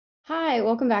Hi,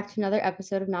 welcome back to another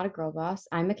episode of Not a Girl Boss.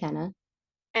 I'm McKenna,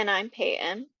 And I'm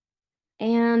Peyton.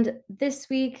 and this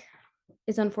week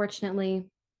is unfortunately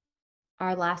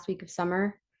our last week of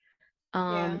summer.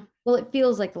 Yeah. Well, it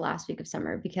feels like the last week of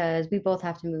summer because we both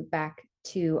have to move back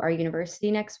to our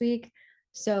university next week.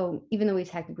 So even though we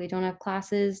technically don't have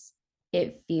classes,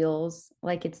 it feels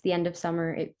like it's the end of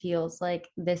summer. It feels like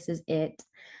this is it.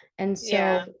 And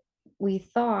Yeah. so we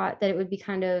thought that it would be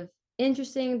kind of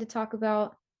interesting to talk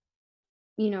about,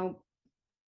 you know,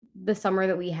 the summer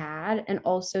that we had and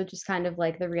also just kind of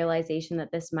like the realization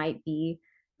that this might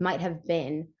have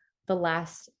been the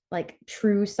last like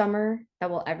true summer that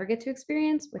we'll ever get to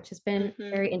experience, which has been hmm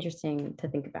very interesting to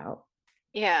think about.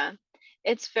 Yeah.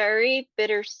 It's very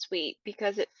bittersweet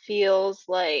because it feels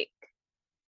like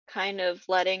kind of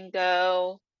letting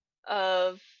go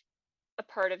of a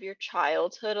part of your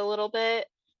childhood a little bit,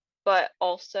 but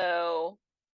also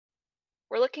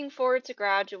we're looking forward to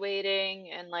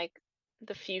graduating and like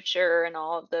the future and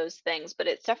all of those things. But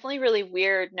it's definitely really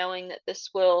weird knowing that this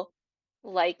will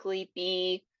likely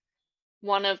be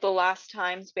one of the last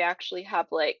times we actually have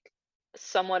like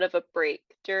somewhat of a break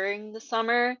during the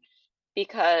summer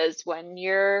because when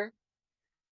you're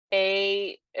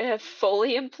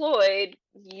fully employed,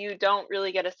 you don't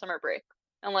really get a summer break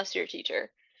unless you're a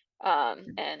teacher.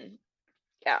 And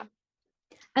yeah,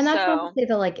 And that's not to so say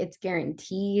that like it's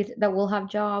guaranteed that we'll have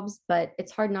jobs, but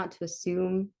it's hard not to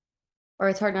assume or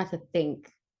it's hard not to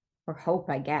think or hope,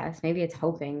 I guess. Maybe it's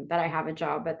hoping that I have a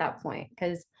job at that point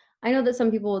because I know that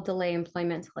some people will delay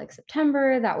employment to like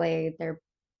September. That way their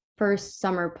first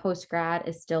summer post grad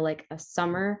is still like a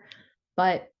summer.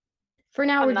 But for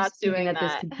now, I'm we're just not assuming doing that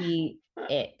this that. could be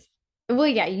it. Well,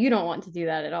 yeah, you don't want to do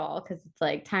that at all because it's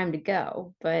like time to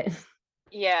go. But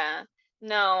Yeah.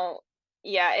 No.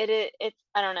 Yeah, it's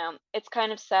I don't know. It's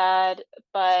kind of sad,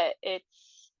 but it's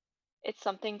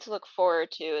something to look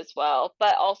forward to as well.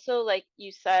 But also like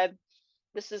you said,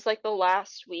 this is like the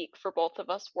last week for both of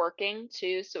us working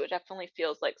too, so it definitely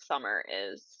feels like summer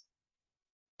is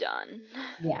done.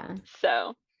 yeah,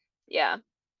 So, yeah.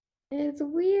 it's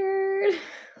weird.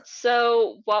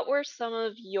 So, what were some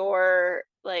of your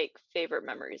like favorite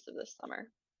memories of this summer?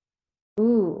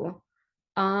 Ooh,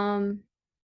 um,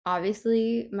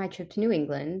 obviously, my trip to New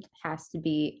England has to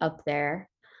be up there.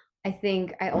 I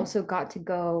think I also got to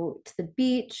go to the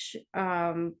beach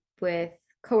with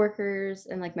coworkers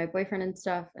and like my boyfriend and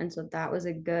stuff. And so that was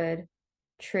a good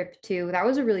trip too. That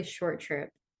was a really short trip,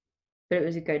 but it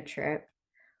was a good trip.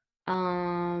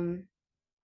 Um,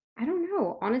 I don't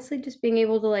know. Honestly, just being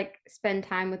able to like spend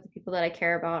time with the people that I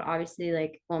care about. Obviously,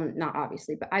 like, well, not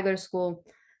obviously, but I go to school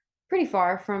pretty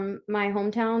far from my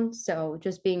hometown. So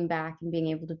just being back and being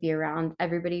able to be around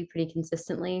everybody pretty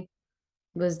consistently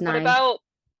was What nice. about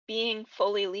being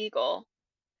fully legal?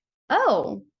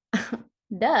 Oh, Your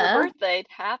duh. birthday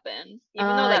happened,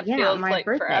 even though that Yeah, feels my like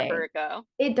forever birthday. ago.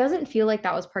 It doesn't feel like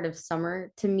that was part of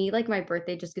summer. To me, like my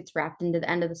birthday just gets wrapped into the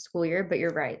end of the school year, but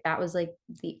you're right. That was like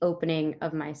the opening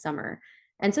of my summer.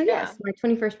 And so, Yeah. yes, my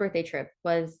 21st birthday trip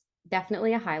was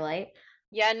definitely a highlight.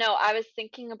 Yeah, no, I was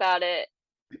thinking about it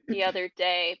the other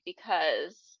day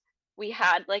because we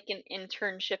had like an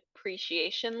internship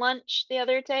appreciation lunch the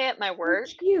other day at my Oh, work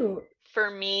cute. for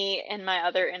me and my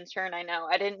other intern I know.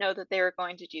 I didn't know that they were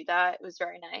going to do that. It was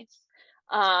very nice.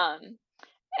 Um,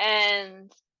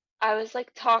 and I was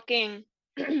like talking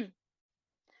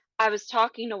I was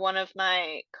talking to one of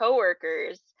my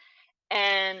coworkers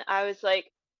and I was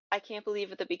like, I can't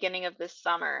believe at the beginning of this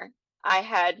summer I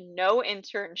had no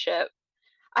internship.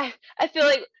 I feel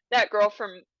like that girl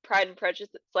from Pride and Prejudice.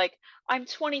 It's like, I'm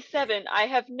 27. I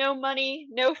have no money,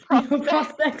 no No prospects.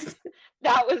 prospects.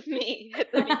 That was me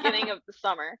at the beginning of the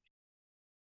summer.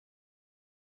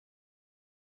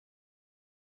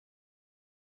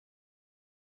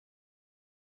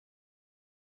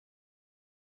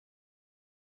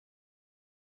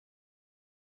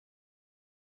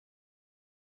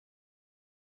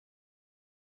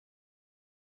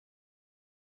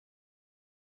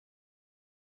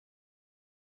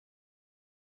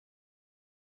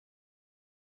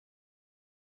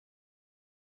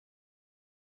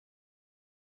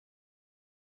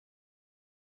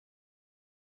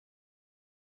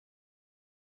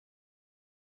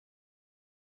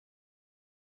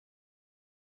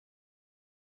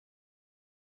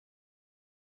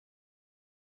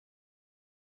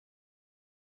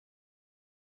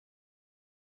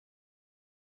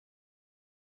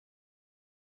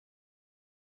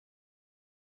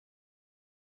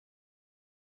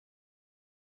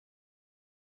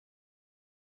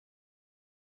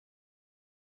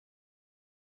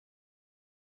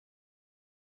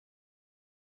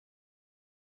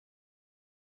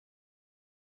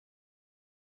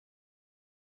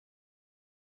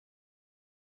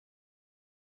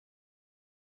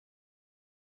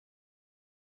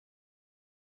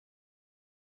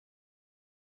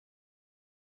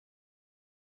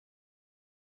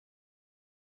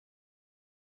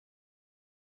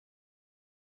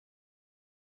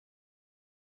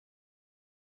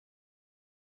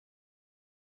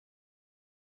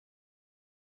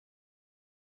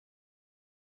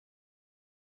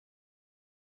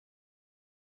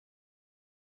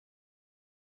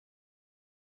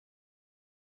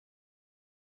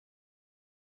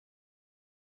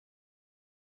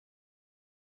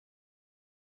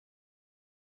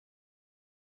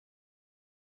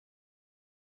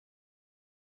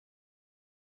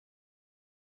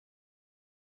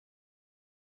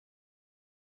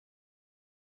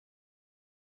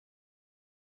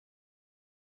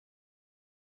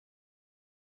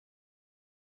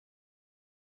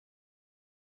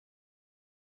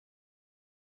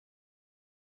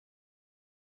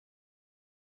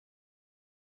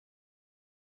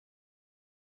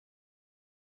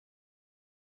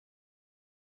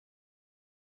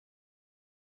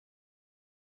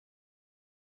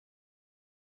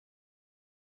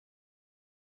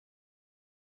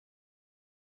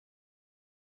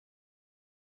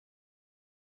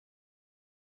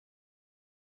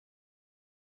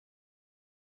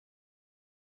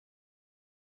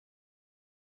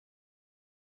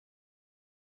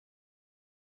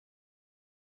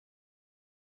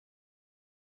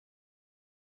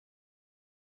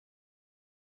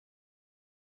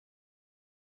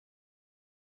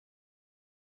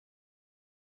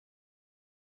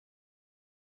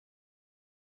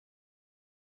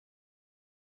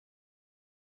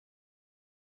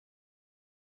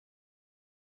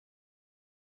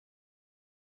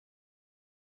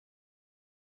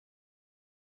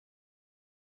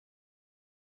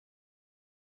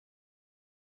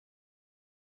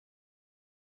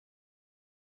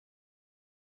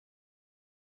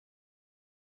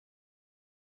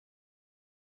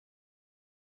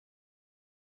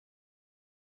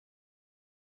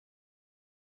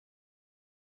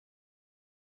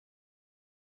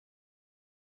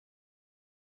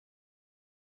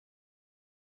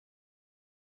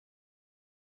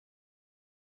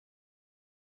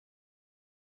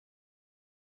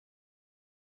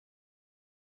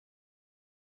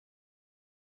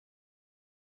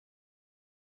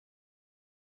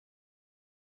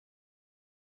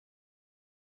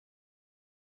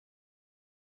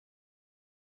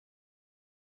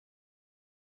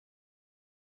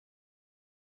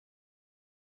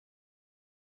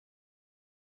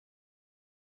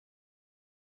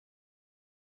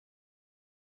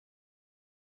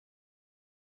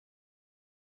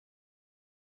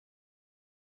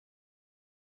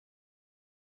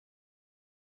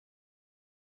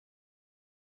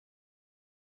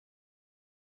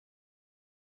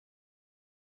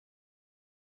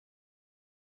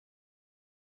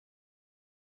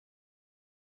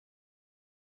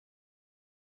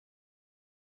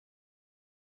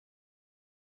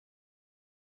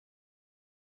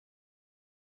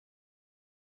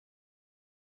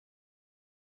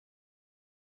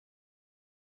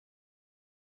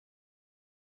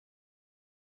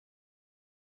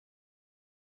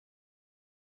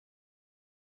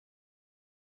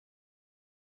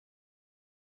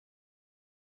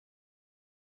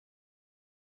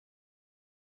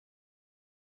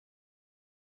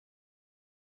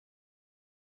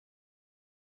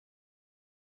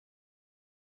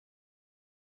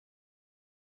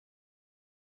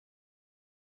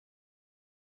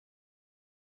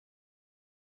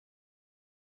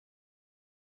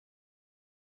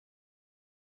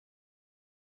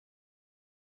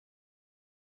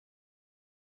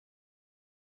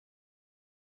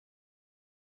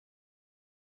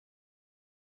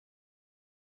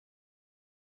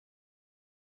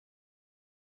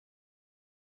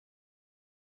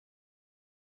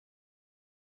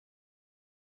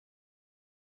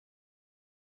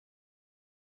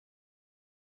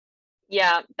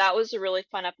 Yeah, that was a really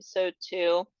fun episode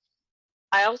too.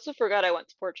 I also forgot I went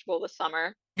to Portugal this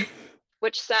summer,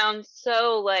 which sounds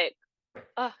so like,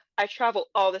 ugh, I travel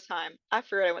all the time. I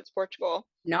forgot I went to Portugal.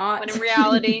 When Not. in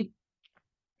reality,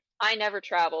 I never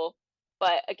travel.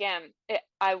 But again,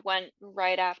 I went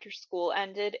right after school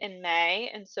ended in May,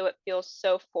 and so it feels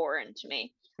so foreign to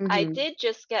me. I Hmm. did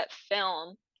just get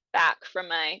film back from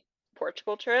my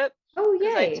Portugal trip Oh,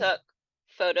 because I yay. took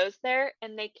photos there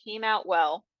and they came out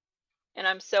well, and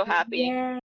I'm so happy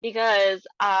Yeah. because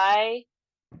I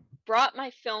brought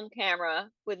my film camera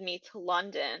with me to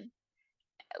London,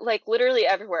 like literally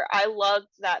everywhere. I lugged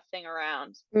that thing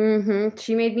around.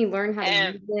 She made me learn how to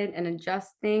And use it and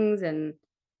adjust things and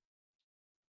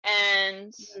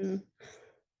and mm,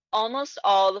 almost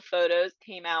all the photos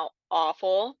came out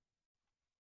awful,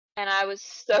 and I was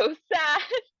so sad.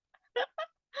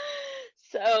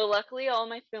 So luckily all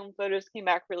my film photos came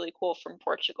back really cool from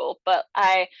Portugal, but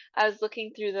I was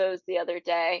looking through those the other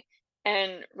day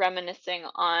and reminiscing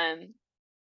on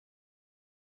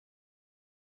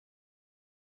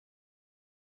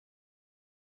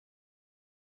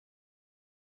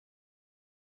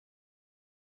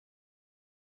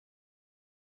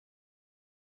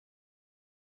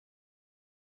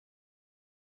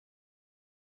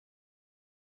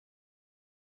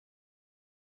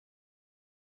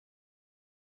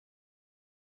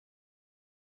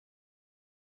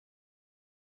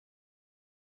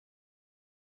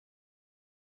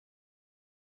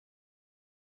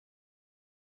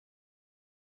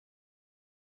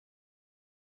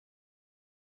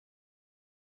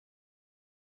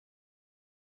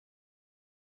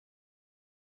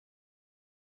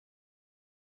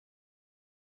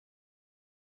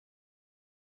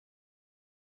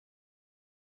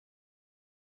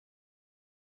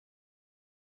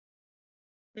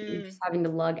just mm, having to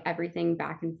lug everything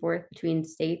back and forth between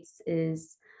states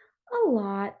is a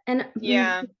lot. And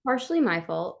yeah, it's partially my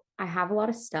fault. I have a lot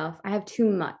of stuff. I have too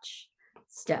much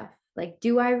stuff. Like,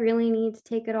 do I really need to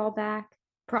take it all back?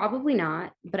 Probably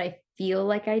not, but I feel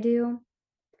like I do.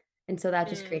 And so that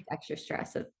just mm, creates extra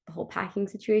stress of the whole packing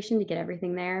situation to get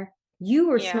everything there. You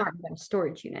were yeah, smart about a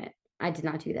storage unit. I did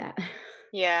not do that.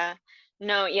 yeah.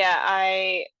 No, yeah,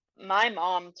 I my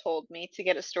mom told me to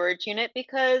get a storage unit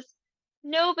because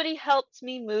nobody helped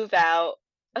me move out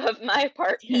of my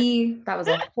apartment. That was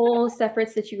a whole separate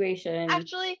situation.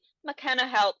 Actually, McKenna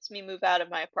helped me move out of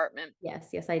my apartment. Yes,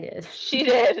 yes, I did. She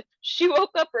did. She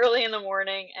woke up early in the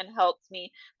morning and helped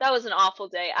me. That was an awful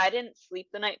day. I didn't sleep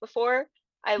the night before.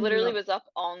 I literally No, was up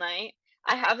all night.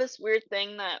 I have this weird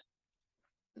thing that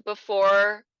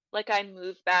before, like, I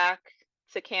move back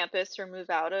to campus or move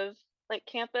out of, like,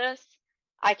 campus,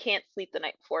 I can't sleep the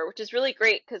night before, which is really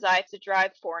great because I have to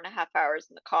drive 4.5 hours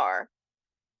in the car.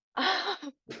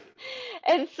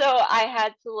 And so I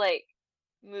had to, like,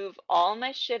 move all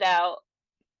my shit out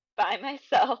by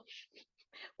myself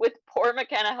with poor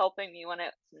McKenna helping me when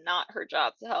it's not her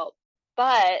job to help.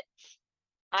 But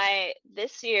I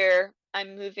this year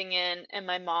I'm moving in and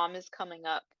my mom is coming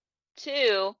up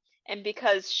too, and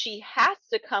because she has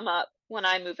to come up when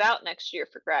I move out next year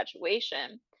for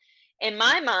graduation, in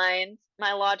my mind,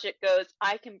 my logic goes,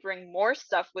 I can bring more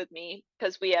stuff with me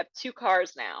because we have 2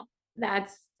 cars now.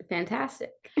 that's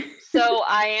fantastic. So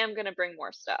I am gonna bring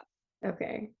more stuff,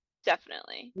 Okay.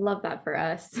 definitely. Love that for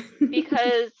us.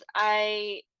 Because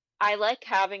I like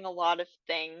having a lot of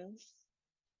things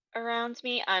around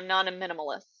me. I'm not a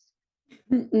minimalist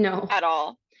No, at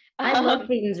all. I love Um,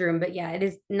 Peyton's room, but yeah, it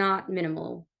is not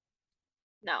minimal.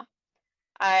 no,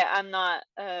 I'm not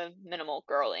a minimal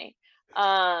girly.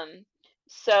 Um,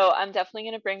 so I'm definitely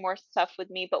gonna bring more stuff with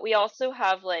me, but we also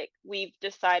have like we've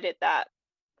decided that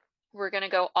we're gonna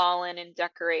go all in and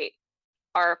decorate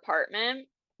our apartment.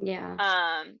 Yeah.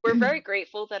 We're very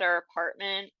grateful that our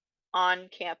apartment on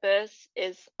campus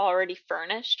is already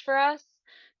furnished for us.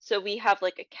 So we have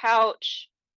like a couch,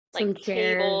 like Some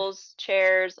chairs, tables,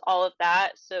 chairs, all of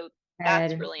that. So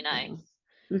that's bed. really Yeah. nice.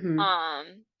 Hmm. Um,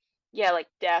 yeah, like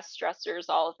desk, dressers,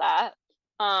 all of that.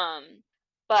 Um,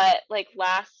 but like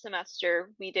last semester,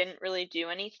 we didn't really do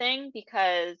anything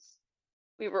because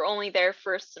we were only there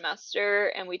for a semester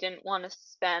and we didn't want to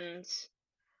spend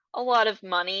a lot of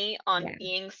money on Yeah.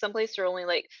 being someplace for only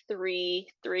like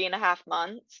 3.5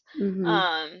 months. Hmm.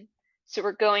 Um, so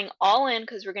we're going all in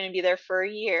because we're going to be there for a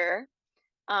year.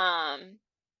 Um,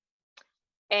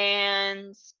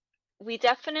 and we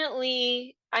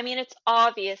definitely, I mean, it's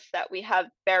obvious that we have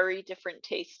very different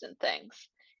tastes in things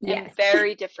and Yes.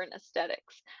 very different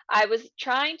aesthetics. I was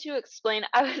trying to explain,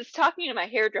 I was talking to my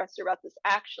hairdresser about this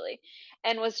actually,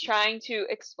 and was trying to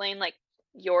explain like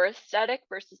your aesthetic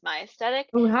versus my aesthetic.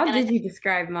 Oh, how And I did you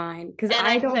describe mine? Because and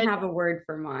I I don't said have a word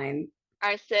for mine.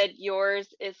 I said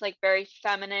yours is like very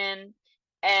feminine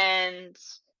and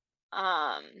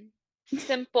um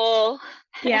simple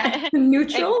Yeah, and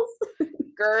neutrals?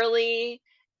 girly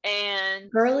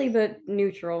and Girly but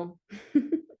neutral.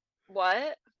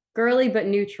 what? Girly but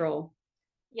neutral.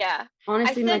 Yeah. I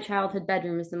Honestly, my said childhood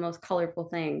bedroom is the most colorful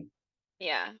thing.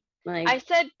 yeah. I Like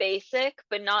said basic,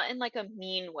 but not in like a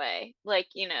mean way. Like,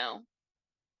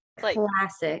 like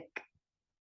classic.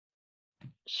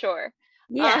 sure.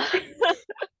 Yeah.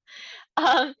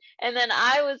 Uh, and then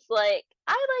I was like,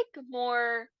 I like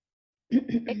more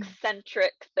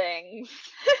eccentric things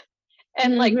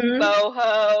and like hmm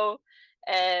boho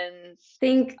and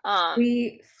Think um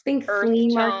we think earth flea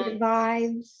market tones.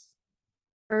 vibes,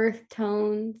 earth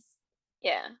tones,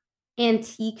 Yeah,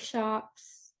 antique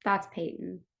shops. That's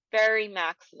Peyton. very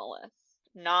maximalist,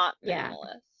 not Yeah.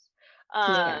 minimalist.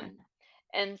 Yeah. Um,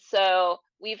 and so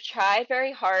we've tried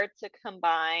very hard to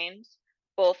combine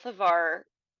both of our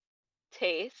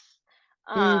tastes.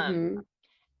 Um, hmm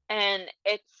and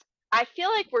I feel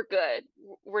like we're good.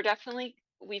 We're definitely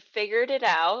we figured it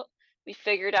out. We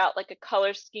figured out like a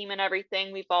color scheme and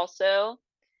everything. We're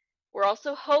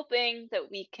also hoping that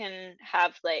we can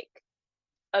have like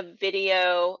a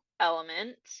video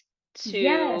element to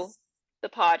Yes. the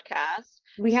podcast.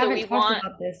 We So haven't we talked want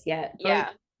about this yet, but yeah.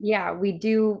 yeah, we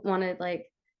do want to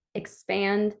like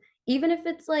expand, even if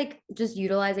it's like just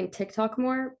utilizing TikTok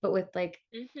more, but with like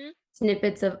Mhm.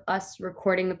 snippets of us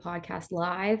recording the podcast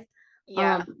live.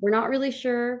 Yeah. We're not really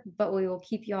sure, but we will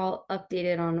keep y'all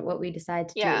updated on what we decide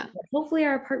to do. Yeah. But hopefully,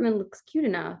 our apartment looks cute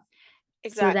enough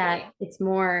so that Exactly. it's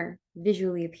more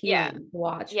visually Yeah. appealing to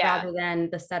watch Yeah. rather than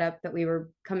the setup that we were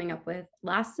coming up with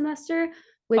last semester,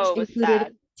 which Oh, it was included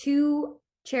sad. two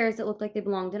chairs that looked like they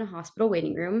belonged in a hospital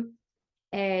waiting room,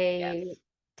 a Yes.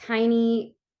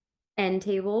 tiny end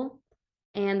table,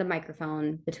 and a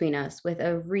microphone between us with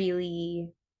a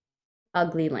really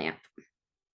ugly lamp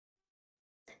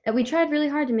that we tried really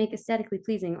hard to make aesthetically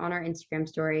pleasing on our Instagram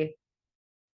story.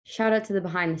 Shout out to the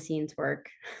behind the scenes work.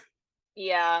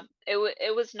 Yeah. It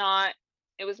was not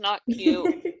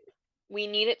cute. We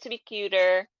need it to be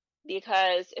cuter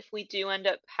because if we do end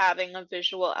up having a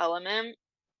visual element,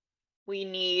 we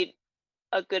need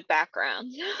a good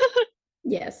background.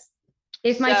 Yes.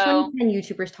 If my So, 2010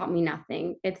 YouTubers taught me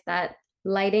nothing, it's that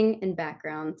lighting and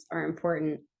backgrounds are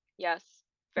important. yes,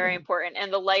 very Yeah. important.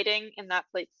 And the lighting in that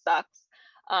place sucks.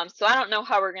 So I don't know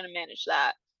how we're gonna manage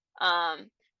that.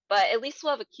 Um, but at least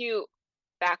we'll have a cute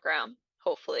background,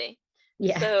 hopefully.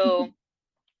 Yeah. So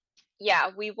yeah,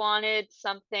 we wanted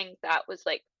something that was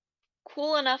like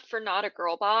cool enough for not a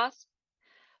girl boss,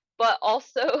 but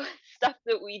also stuff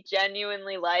that we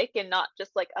genuinely like and not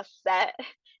just like a set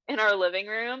in our living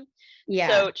room. Yeah.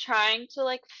 So trying to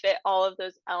like fit all of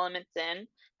those elements in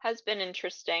has been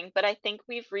interesting, but I think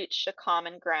we've reached a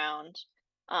common ground.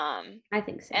 Um, I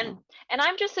think and so. and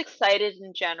I'm just excited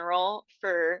in general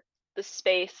for the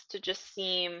space to just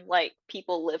seem like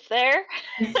people live there.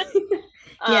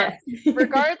 Yes.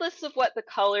 Regardless of what the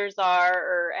colors are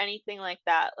or anything like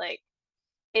that, like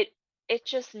it it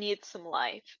just needs some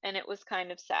life, and it was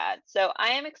kind of sad. So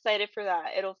I am excited for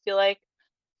that. It'll feel like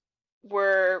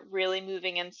we're really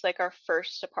moving into like our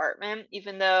first apartment,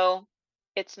 even though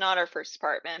it's not our first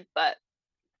apartment, but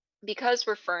because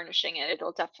we're furnishing it,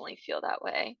 it'll definitely feel that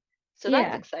way. So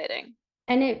that's Yeah. exciting.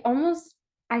 And it almost,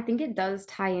 I think it does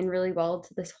tie in really well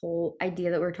to this whole idea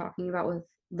that we're talking about with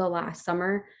the last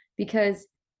summer, because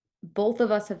both of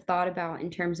us have thought about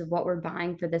in terms of what we're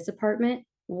buying for this apartment,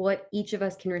 what each of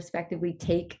us can respectively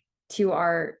take to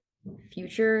our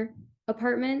future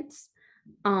apartments.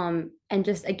 And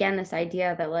just again, this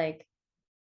idea that like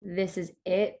this is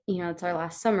it, it's our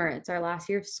last summer, it's our last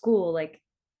year of school, like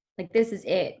this is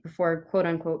it before quote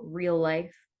unquote real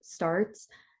life starts.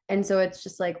 And so it's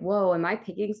just like, whoa, am I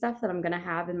picking stuff that I'm gonna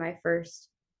have in my first,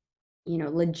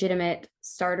 legitimate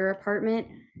starter apartment?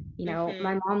 My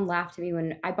Mhm. mom laughed at me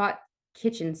when I bought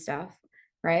kitchen stuff,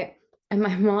 right? And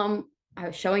my mom, I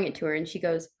was showing it to her and she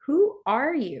goes, "Who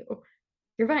are you?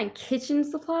 You're buying kitchen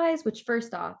supplies?" Which,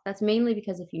 first off, that's mainly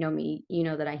because if you know me, you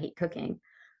know that I hate cooking.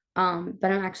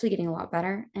 But I'm actually getting a lot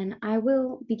better, and I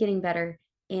will be getting better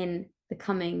in the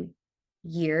coming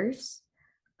years.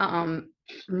 Um,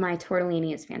 my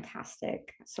tortellini is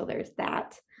fantastic, so there's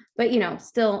that. But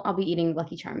still, I'll be eating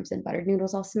Lucky Charms and buttered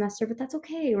noodles all semester, but that's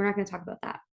okay. We're not going to talk about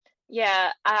that.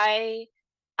 Yeah,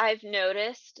 I've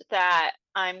noticed that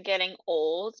I'm getting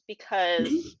old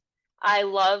because I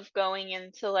love going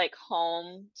into like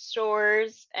home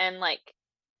stores and like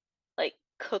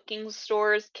cooking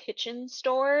stores, kitchen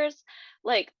stores.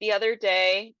 Like the other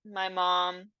day, my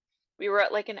mom, we were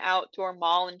at like an outdoor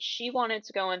mall and she wanted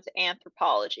to go into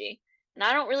anthropology. And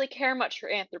I don't really care much for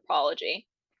anthropology,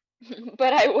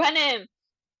 but I went in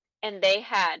and they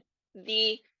had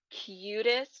the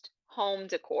cutest home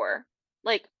decor.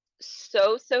 Like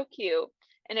so, so cute.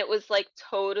 And it was like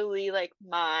totally like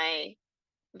my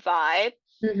vibe,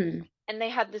 Hmm. and they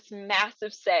had this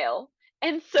massive sale.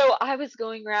 And so I was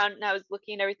going around and I was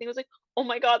looking at everything. I was like, "Oh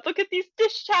my god, look at these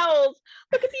dish towels.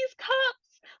 Look at these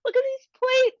cups. Look at these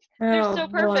plates. They're Oh so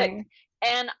perfect." boy.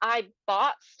 And I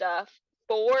bought stuff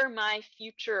for my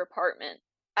future apartment.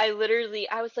 I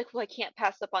was like, "Well, I can't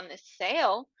pass up on this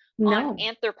sale on No.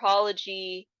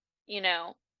 Anthropology,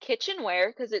 kitchenware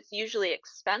because it's usually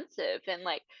expensive and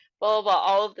like blah blah blah,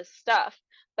 all of this stuff."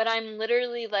 But I'm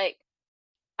literally like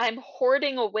I'm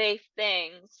hoarding away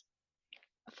things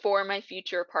for my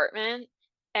future apartment,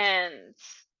 and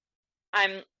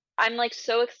I'm I'm like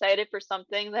so excited for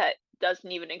something that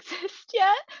doesn't even exist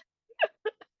yet.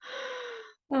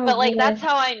 Oh But like boy. that's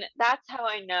how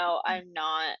I know I'm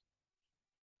not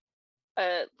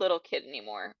a little kid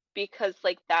anymore because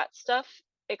like that stuff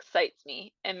excites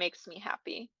me and makes me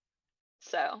happy.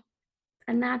 So,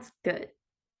 And that's good.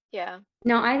 yeah.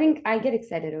 No, I think I get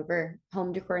excited over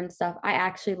home decor and stuff. I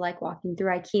actually like walking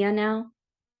through IKEA now.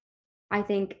 I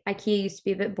think IKEA used to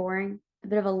be a bit boring, a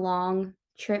bit of a long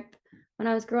trip when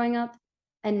I was growing up.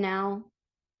 And now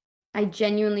I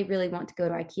genuinely really want to go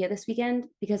to IKEA this weekend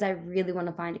because I really want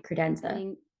to find a credenza. I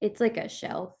mean, it's like a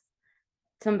shelf.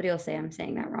 Somebody will say I'm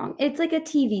saying that wrong. It's like a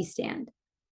TV stand,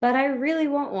 but I really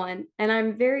want one. And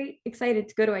I'm very excited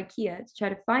to go to IKEA to try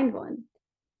to find one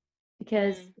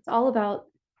because Mm, it's all about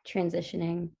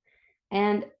transitioning.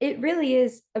 And it really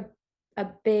is a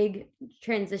big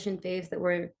transition phase that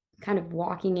we're kind of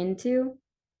walking into.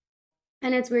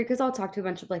 And it's weird because I'll talk to a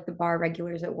bunch of like the bar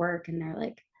regulars at work and they're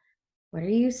like, what are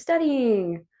you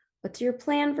studying? What's your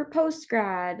plan for post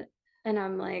grad? And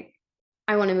I'm like,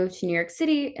 I want to move to New York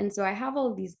City. And so I have all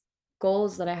of these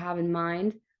goals that I have in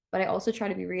mind, but I also try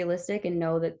to be realistic and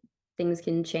know that things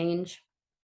can change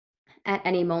at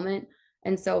any moment.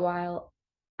 And so while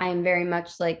I am very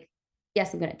much like,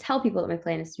 yes, I'm going to tell people that my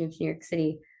plan is to move to New York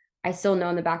City, I still know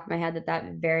in the back of my head that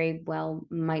that very well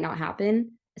might not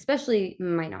happen, especially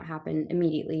might not happen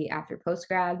immediately after post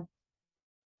grad.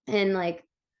 And like,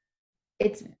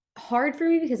 it's hard for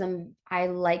me because I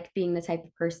like being the type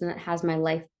of person that has my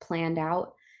life planned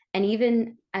out. And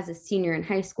even as a senior in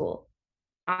high school,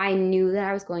 I knew that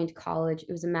I was going to college.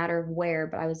 It was a matter of where,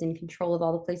 but I was in control of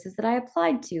all the places that I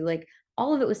applied to. Like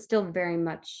all of it was still very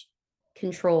much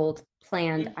controlled,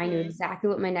 planned. I knew mhm. exactly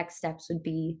what my next steps would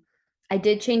be. I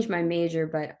did change my major,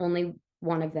 but only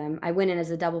one of them. I went in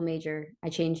as a double major. I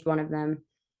changed one of them.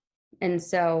 And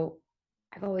so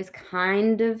I've always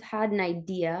kind of had an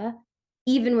idea,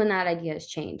 even when that idea has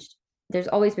changed. There's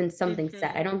always been something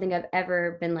set. I Mhm. don't think I've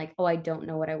ever been like, oh, I don't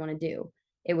know what I want to do.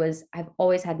 It was, I've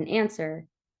always had an answer.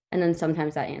 And then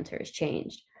sometimes that answer has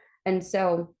changed. And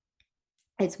so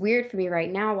it's weird for me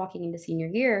right now, walking into senior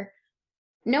year,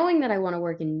 knowing that I want to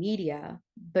work in media,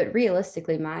 but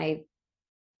realistically, my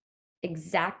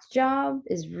exact job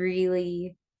is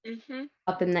really Mhm.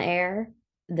 up in the air.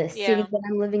 The city Yeah. that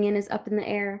I'm living in is up in the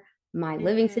air. My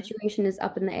living Mhm. situation is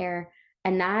up in the air.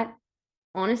 And that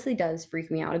honestly does freak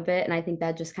me out a bit. And I think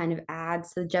that just kind of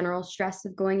adds to the general stress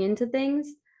of going into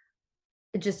things,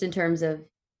 just in terms of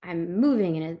I'm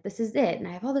moving and this is it. And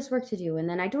I have all this work to do. And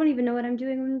then I don't even know what I'm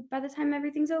doing by the time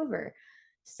everything's over.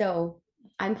 So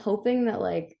I'm hoping that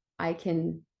like I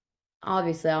can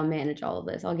obviously I'll manage all of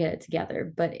this. I'll get it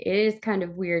together. But it is kind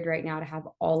of weird right now to have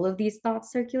all of these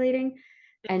thoughts circulating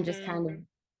and just Mhm. kind of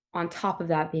on top of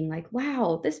that being like,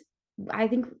 wow, this I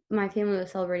think my family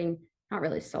was celebrating, not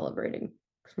really celebrating,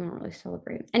 because we don't really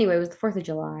celebrate. Anyway, it was the 4th of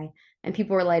July and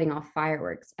people were lighting off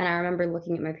fireworks. And I remember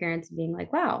looking at my parents and being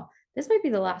like, wow, this might be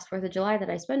the last 4th of July that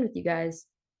I spend with you guys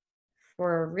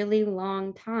for a really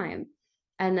long time.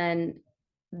 And then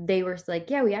they were like,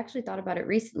 yeah, we actually thought about it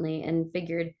recently and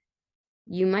figured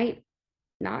you might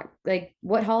not like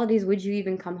what holidays would you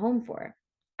even come home for?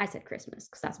 I said Christmas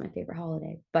because that's my favorite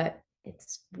holiday, but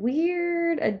it's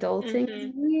weird. Adulting is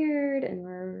Mhm. weird, and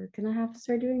we're gonna have to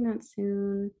start doing that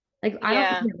soon. Like, I don't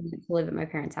Yeah. want to live at my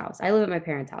parents' house. I live at my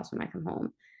parents' house when I come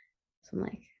home. So I'm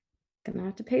like, gonna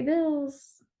have to pay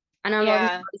bills. And I'm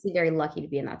Yeah. obviously very lucky to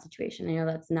be in that situation. I know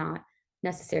that's not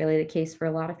necessarily the case for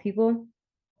a lot of people,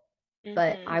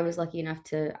 but Mhm. I was lucky enough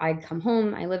to, I'd come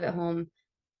home, I live at home,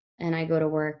 and I go to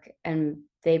work and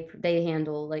they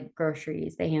handle like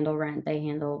groceries, they handle rent, they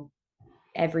handle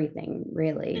everything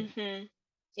really. Mhm.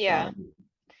 Yeah.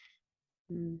 So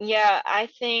Mm. Yeah, I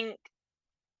think,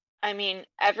 I mean,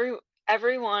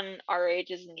 everyone our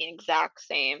age is in the exact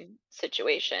same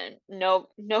situation.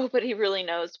 Nobody really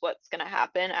knows what's going to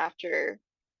happen after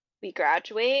we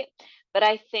graduate. But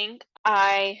I think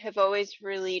I have always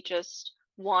really just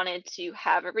wanted to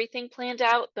have everything planned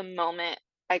out the moment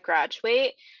I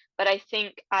graduate. But I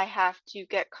think I have to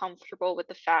get comfortable with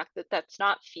the fact that that's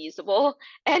not feasible.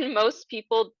 And most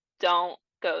people don't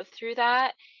go through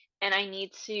that. And I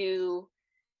need to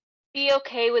be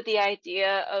okay with the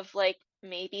idea of like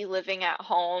maybe living at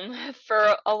home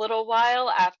for a little while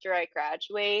after I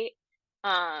graduate.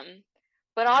 Um,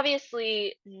 but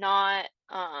obviously not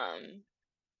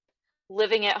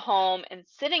living at home and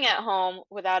sitting at home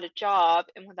without a job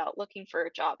and without looking for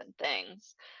a job and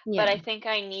things. But I Yeah. think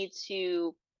I need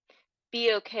to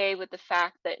be okay with the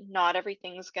fact that not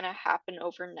everything's going to happen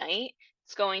overnight.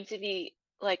 It's going to be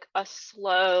like a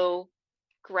slow,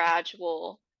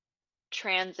 gradual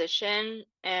transition,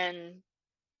 and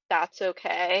that's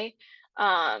okay.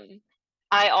 Um,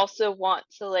 I also want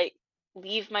to like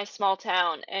leave my small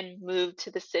town and move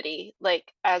to the city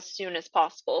like as soon as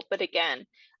possible. But again,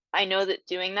 I know that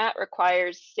doing that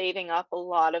requires saving up a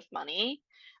lot of money.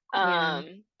 Yeah.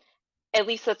 Um, at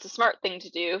least that's a smart thing to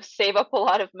do. Save up a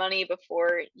lot of money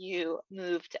before you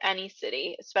move to any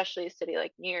city, especially a city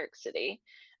like New York City.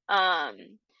 Um,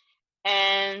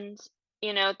 and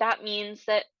that means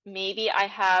that maybe I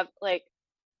have like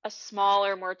a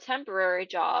smaller, more temporary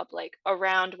job, like,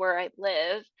 around where I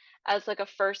live as, like, a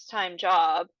first-time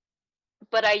job,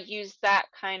 but I use that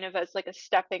kind of as, like, a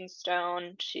stepping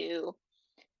stone to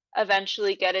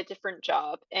eventually get a different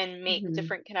job and make Mhm.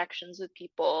 different connections with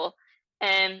people,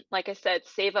 and, like I said,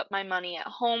 save up my money at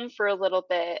home for a little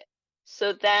bit,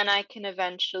 so then I can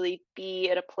eventually be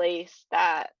at a place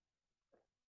that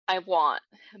I want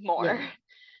more. Yeah.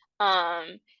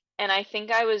 Um, and I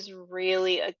think I was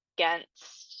really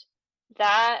against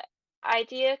that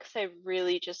idea because I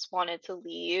really just wanted to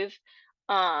leave.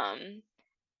 Um,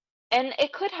 and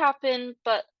it could happen,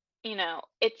 but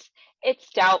it's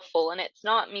doubtful, and it's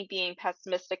not me being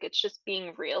pessimistic, it's just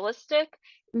being realistic.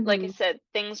 Like I Mhm. said,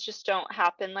 things just don't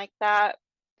happen like that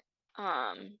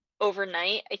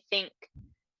overnight. I think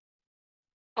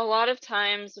a lot of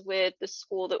times with the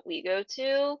school that we go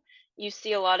to, you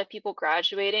see a lot of people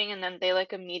graduating and then they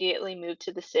like immediately move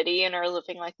to the city and are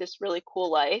living like this really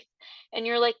cool life. And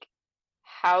you're like,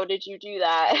 how did you do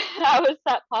that? How is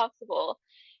that possible?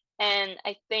 And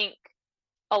I think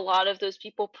a lot of those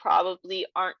people probably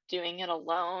aren't doing it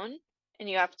alone. And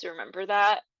you have to remember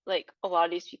that. Like a lot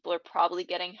of these people are probably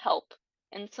getting help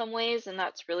in some ways, and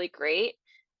that's really great.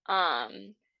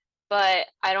 Um, but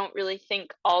I don't really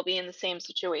think I'll be in the same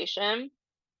situation,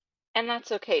 and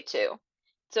that's okay too.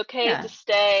 It's okay to Yeah.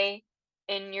 stay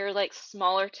in your like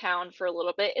smaller town for a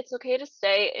little bit. It's okay to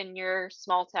stay in your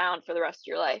small town for the rest of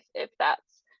your life if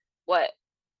that's what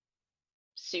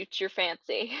suits your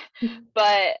fancy.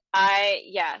 But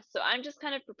yeah, so I'm just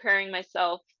kind of preparing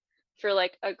myself for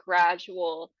like a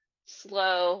gradual,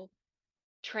 slow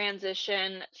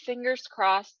transition. Fingers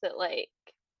crossed that like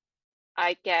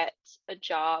I get a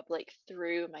job like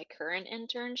through my current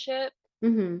internship.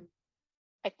 Mhm.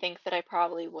 I think that I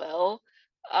probably will.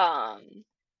 Um,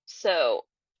 so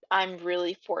I'm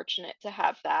really fortunate to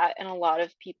have that, and a lot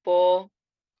of people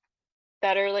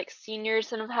that are like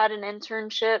seniors and have had an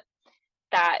internship,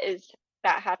 that is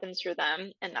that happens for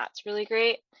them, and that's really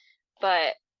great.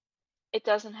 But it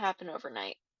doesn't happen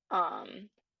overnight. Um,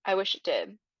 I wish it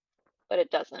did, but it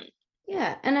doesn't.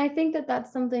 Yeah, and I think that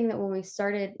that's something that when we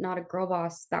started Not a Girl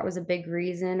Boss, that was a big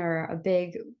reason or a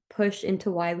big push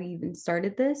into why we even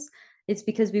started this. It's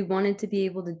because we wanted to be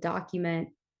able to document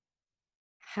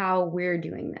how we're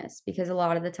doing this because a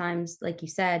lot of the times, like you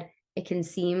said, it can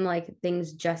seem like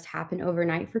things just happen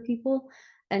overnight for people.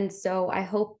 And so I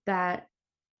hope that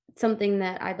something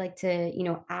that I'd like to,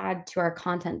 add to our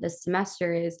content this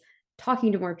semester is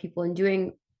talking to more people and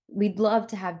doing we'd love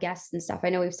to have guests and stuff. I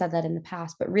know we've said that in the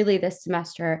past, but really this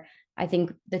semester, I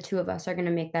think the two of us are going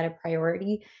to make that a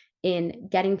priority in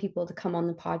getting people to come on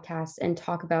the podcast and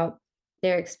talk about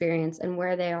their experience and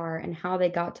where they are and how they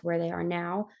got to where they are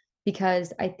now.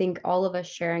 Because I think all of us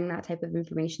sharing that type of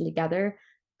information together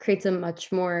creates a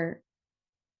much more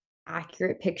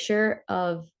accurate picture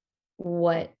of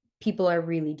what people are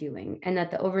really doing and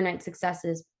that the overnight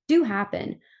successes do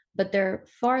happen, but they're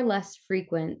far less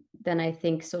frequent than I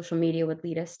think social media would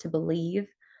lead us to believe.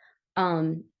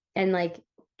 Um, and like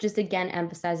just again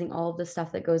emphasizing all of the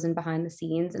stuff that goes in behind the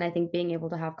scenes. And I think being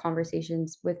able to have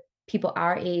conversations with people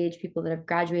our age, people that have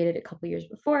graduated a couple years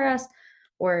before us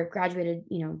or graduated,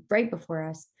 right before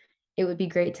us, it would be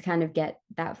great to kind of get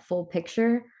that full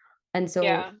picture And so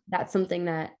Yeah. that's something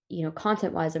that,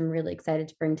 content wise, I'm really excited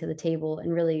to bring to the table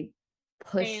and really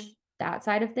push Same. that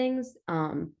side of things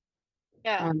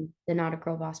Yeah. on the Not a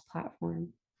Girl Boss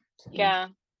platform. So, Yeah.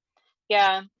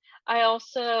 Yeah. I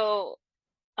also,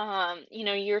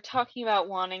 you're talking about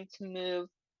wanting to move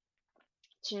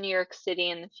to New York City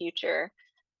in the future.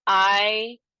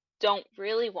 I don't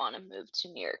really want to move to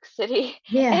New York City.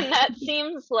 yeah. And that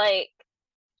seems like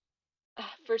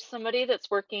for somebody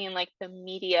that's working in like the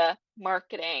media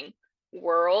marketing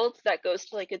world that goes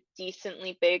to like a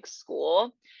decently big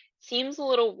school, seems a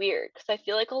little weird because I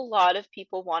feel like a lot of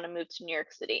people want to move to New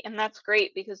York City. And that's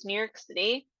great because New York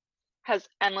City has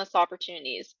endless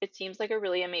opportunities. It seems like a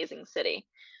really amazing city.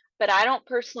 But I don't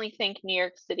personally think New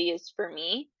York City is for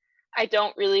me. I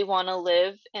don't really want to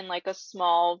live in like a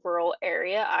small rural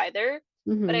area either,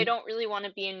 but I Hmm. don't really want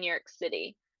to be in New York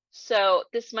City. So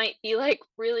this might be like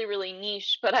really, really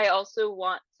niche, but I also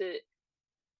want to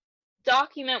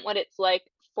document what it's like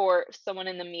for someone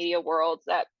in the media world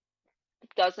that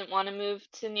doesn't want to move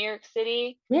to New York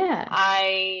City. Yeah.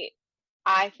 I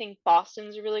I think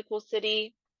Boston's a really cool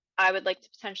city. I would like to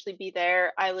potentially be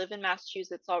there. I live in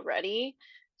Massachusetts already.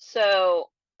 So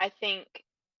I think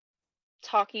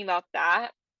talking about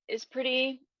that is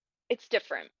pretty it's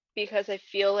different because I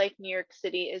feel like New York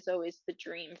City is always the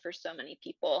dream for so many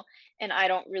people, and I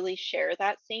don't really share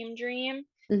that same dream.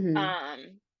 Hmm. Um,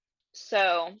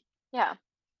 so yeah.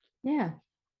 Yeah.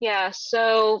 Yeah,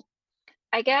 so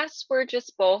I guess we're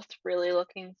just both really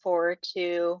looking forward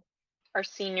to our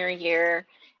senior year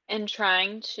and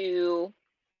trying to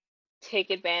take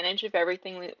advantage of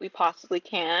everything that we possibly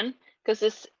can because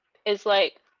this is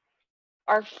like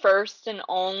our first and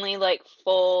only like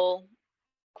full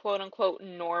quote unquote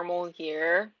normal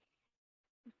year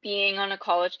being on a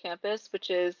college campus, which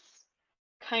is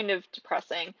kind of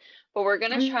depressing. But we're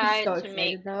going to I'm try so to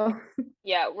make excited though.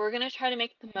 yeah, we're going to try to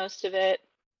make the most of it.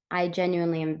 I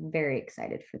genuinely am very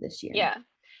excited for this year. Yeah.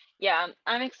 Yeah,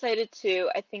 I'm excited too.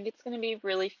 I think it's going to be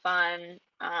really fun.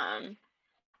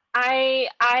 I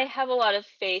have a lot of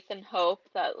faith and hope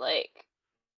that like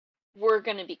we're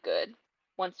gonna be good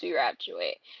once we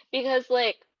graduate. Because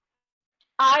like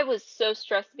I was so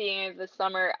stressed being in the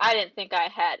summer, I didn't think I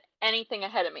had anything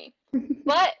ahead of me.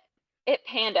 But it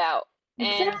panned out.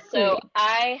 And so Exactly.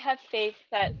 I have faith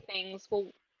that things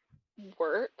will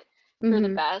work for the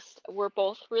Hmm. best. We're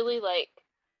both really like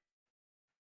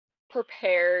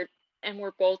prepared and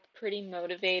we're both pretty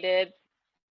motivated.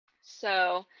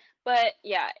 So, but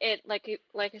yeah, like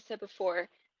I said before,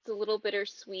 it's a little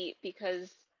bittersweet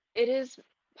because it is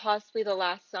possibly the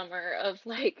last summer of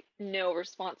like no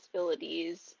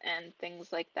responsibilities and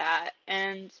things like that,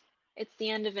 and it's the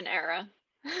end of an era.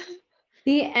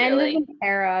 The end of Really. an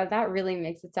era, that really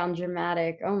makes it sound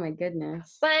dramatic. Oh my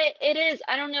goodness. But it is,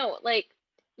 I don't know, like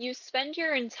you spend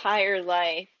your entire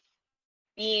life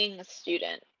being a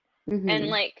student. And Hmm.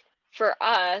 like for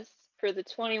us, for the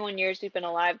 21 years we've been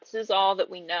alive, this is all that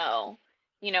we know.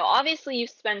 Obviously you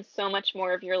spend so much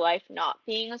more of your life not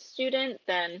being a student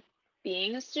than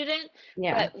being a student,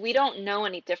 Yeah. but we don't know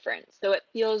any different. So it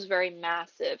feels very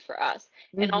massive for us.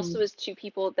 And also Hmm. as two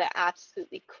people that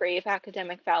absolutely crave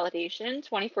academic validation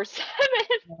 24/7,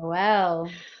 Well,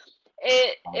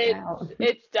 it all it's out.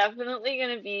 it's definitely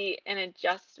going to be an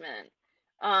adjustment.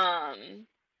 Um,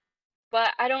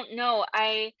 but I don't know.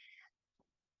 I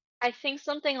think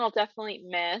something I'll definitely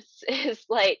miss is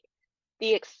like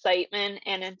the excitement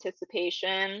and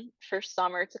anticipation for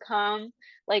summer to come,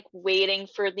 like waiting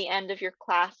for the end of your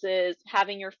classes,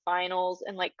 having your finals,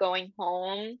 and like going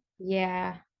home.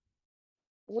 Yeah.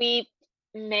 We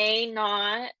may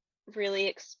not really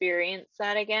experience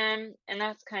that again, and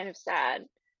that's kind of sad.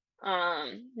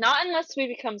 Not unless we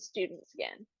become students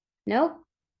again. Nope.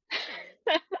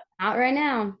 Not right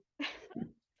now.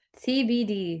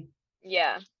 TBD.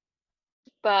 Yeah,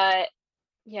 but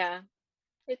yeah,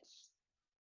 it's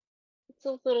it's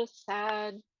a little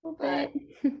sad, A little but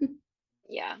bit.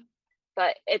 yeah.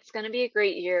 But it's gonna be a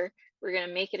great year. We're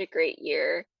gonna make it a great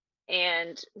year,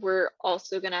 and we're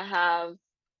also gonna have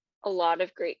a lot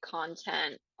of great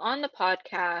content on the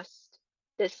podcast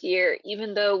this year,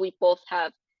 even though we both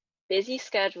have busy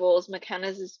schedules.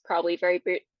 McKenna's is probably very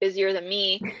busier than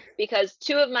me because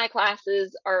two of my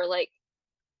classes are like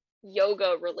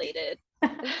yoga related.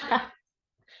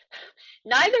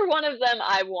 Neither one of them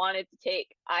I wanted to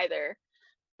take either,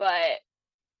 but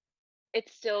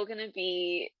it's still gonna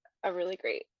be a really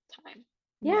great time.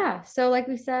 Yeah. So, like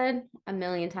we said a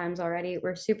million times already,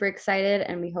 we're super excited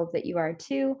and we hope that you are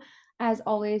too. As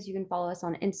always, you can follow us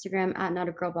on Instagram at Not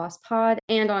a Girl Boss Pod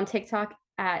and on TikTok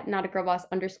at Not a Girl Boss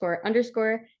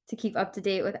 ___ to keep up to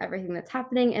date with everything that's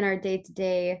happening in our day to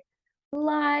day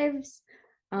lives.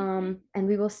 Mhm. And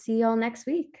we will see y'all next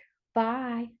week.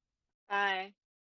 Bye. Bye.